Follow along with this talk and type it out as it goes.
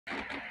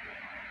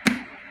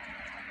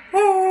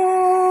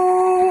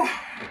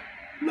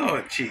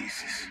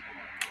Jesus.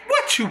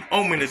 What you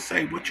want me to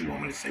say? What you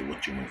want me to say?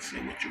 What you want to say?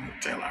 What you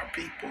want to tell our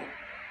people?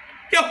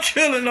 Yo,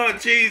 chillin', Lord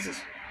Jesus.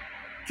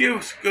 Give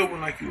us a good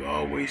one like you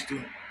always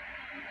do.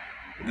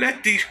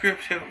 Let these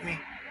scripts help me.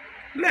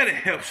 Let it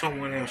help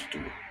someone else do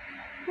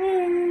it.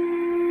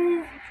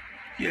 Ooh.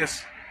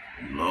 Yes,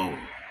 Lord.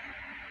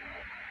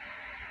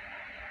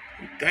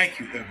 We thank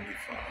you, Heavenly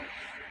Father.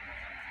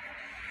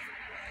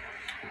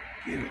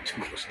 Give it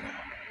to us now.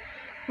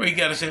 What you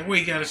gotta say? What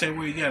you gotta say?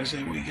 What you gotta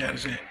say? What you gotta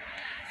say?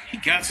 He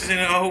got us in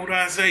the old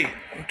Isaiah.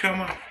 You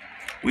talking about?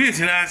 We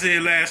was in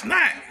Isaiah last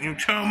night. You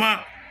talking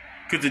about?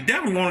 Because the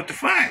devil wanted to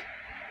fight.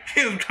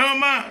 You talking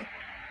about?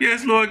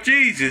 Yes, Lord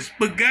Jesus.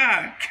 But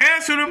God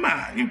canceled him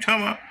out. You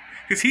talking about?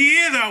 Because he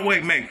is our way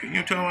maker.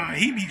 You talking about?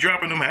 He be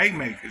dropping them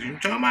haymakers. You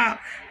talking about?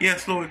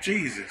 Yes, Lord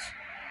Jesus.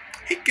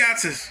 He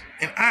got us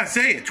in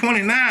Isaiah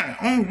 29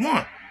 on 1.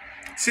 It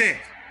says,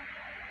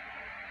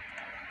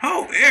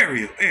 oh,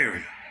 Ariel,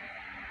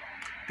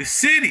 the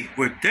city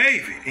where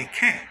David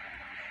encamped,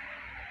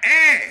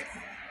 add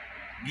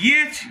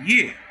year to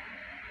year,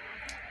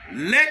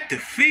 let the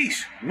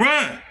feast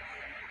run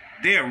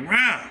their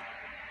round.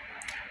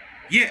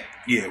 Yet,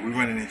 we're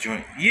running that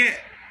joint. Yet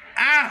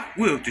I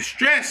will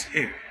distress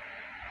Ariel,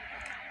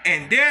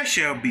 and there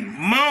shall be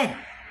mourning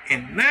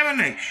and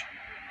lamentation,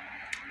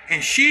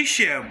 and she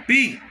shall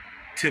be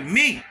to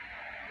me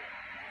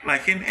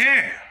like an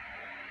heir.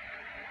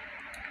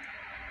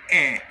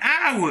 And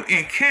I will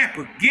encamp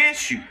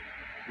against you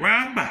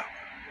round about,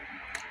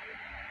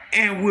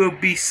 and will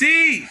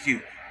besiege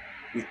you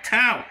with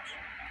towers,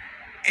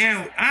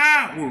 and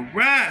I will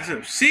rise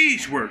up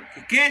siege work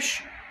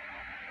against you.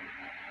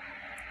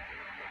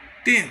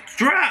 Then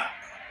drop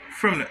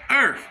from the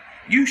earth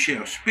you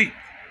shall speak,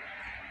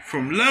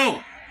 from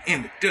low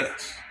in the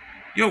dust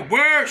your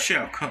word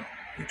shall come.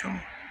 You talking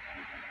about?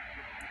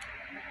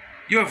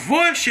 Your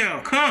voice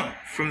shall come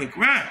from the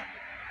ground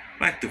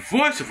like the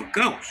voice of a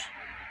ghost,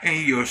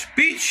 and your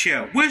speech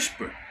shall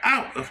whisper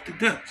out of the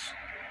dust.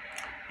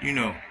 You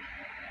know,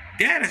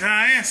 that is our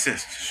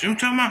ancestors. You know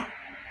what I'm talking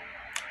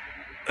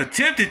about?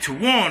 Attempted to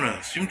warn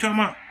us. You know what I'm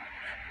talking about?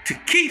 To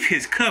keep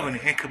his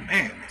covenant and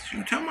commandments. You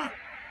know what I'm talking about?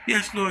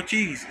 Yes, Lord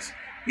Jesus.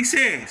 He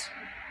says,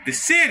 the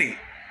city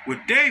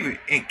where David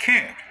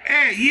encamped,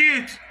 add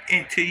year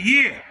into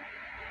year,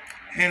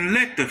 and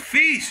let the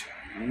feast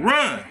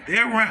run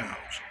their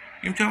rounds.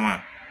 You know what I'm talking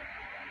about?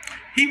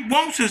 He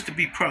wants us to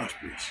be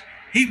prosperous.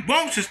 He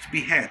wants us to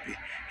be happy.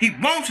 He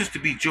wants us to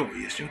be joyous. You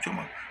know what I'm talking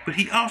about? But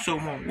he also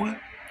wants what?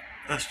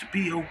 Us to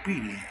be obedient.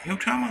 You know what I'm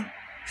talking about?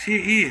 See,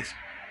 it is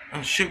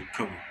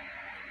unsugarcoated.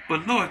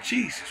 But Lord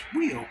Jesus,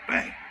 we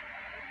obey.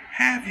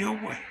 Have your way.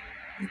 You know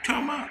what I'm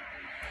talking about?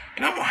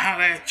 And I'm going to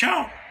holler at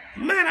y'all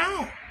later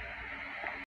on.